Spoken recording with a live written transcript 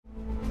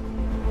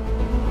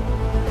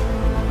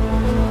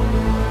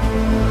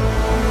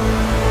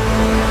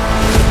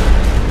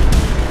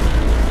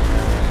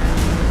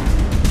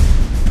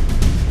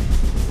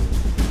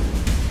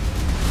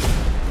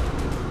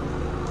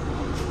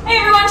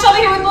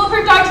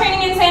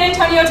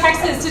Antonio,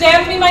 Texas. Today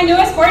I'm going to be my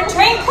newest board and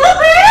train,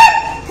 Cooper.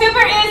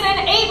 Cooper is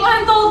an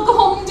 8-month-old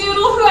golden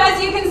doodle who,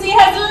 as you can see,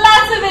 has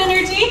lots of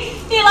energy.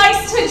 He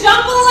likes to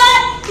jump a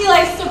lot. He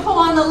likes to pull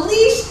on the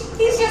leash.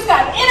 He's just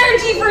got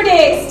energy for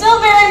days.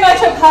 Still very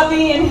much a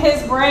puppy in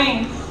his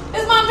brain.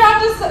 His mom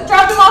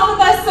dropped him off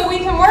with us so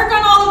we can work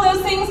on all of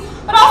those things,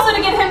 but also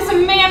to get him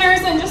some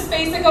manners and just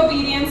basic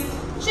obedience.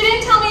 She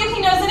didn't tell me if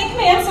he knows any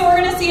commands, so we're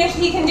going to see if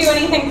he can do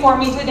anything for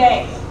me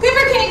today.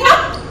 Cooper, can you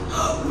come?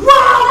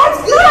 Wow,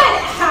 that's good.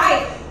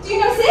 Hi. Do you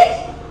know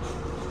sit?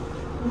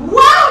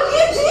 Wow,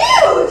 you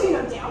do. Do you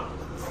know down?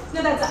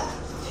 No, that's up.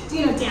 Do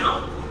you know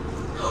down?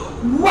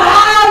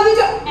 Wow, you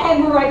do.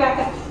 And we're right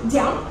back up.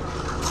 Down?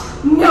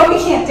 No,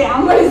 we can't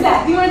down. What is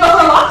that? Do you want to go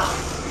for a walk?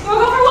 You want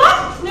to go for a walk?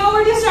 No,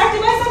 we're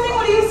distracted by something.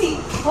 What do you see?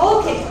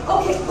 Okay.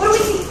 What do we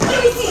see?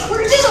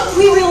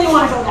 We really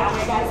want to go that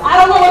way, guys. I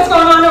don't know what's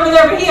going on over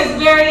there, but he is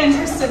very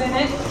interested in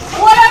it.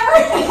 Whatever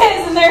it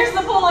is, and there's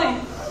the pulling.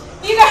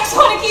 You guys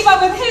want to keep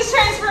up with his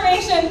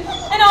transformation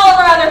and all of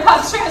our other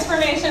pups'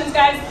 transformations,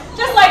 guys.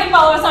 Just like and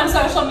follow us on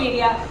social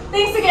media.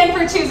 Thanks again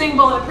for choosing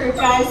Bulletproof,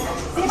 guys.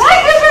 Say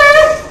bye,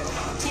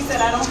 Cooper. He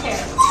said, I don't care.